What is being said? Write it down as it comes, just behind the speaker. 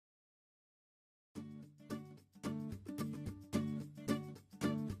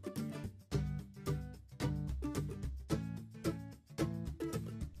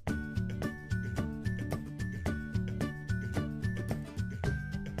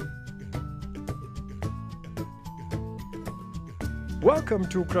Welcome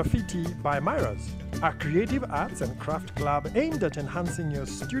to Graffiti by Myra's, a creative arts and craft club aimed at enhancing your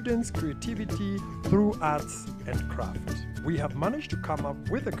students' creativity through arts and craft. We have managed to come up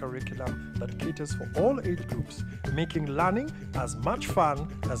with a curriculum that caters for all age groups, making learning as much fun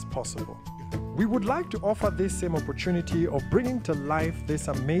as possible. We would like to offer this same opportunity of bringing to life this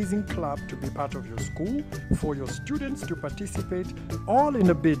amazing club to be part of your school, for your students to participate, all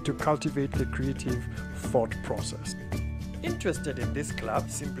in a bid to cultivate the creative thought process. Interested in this club,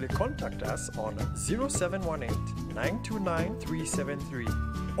 simply contact us on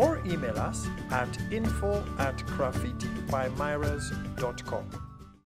 0718-929-373 or email us at info@graffitibymyras.com.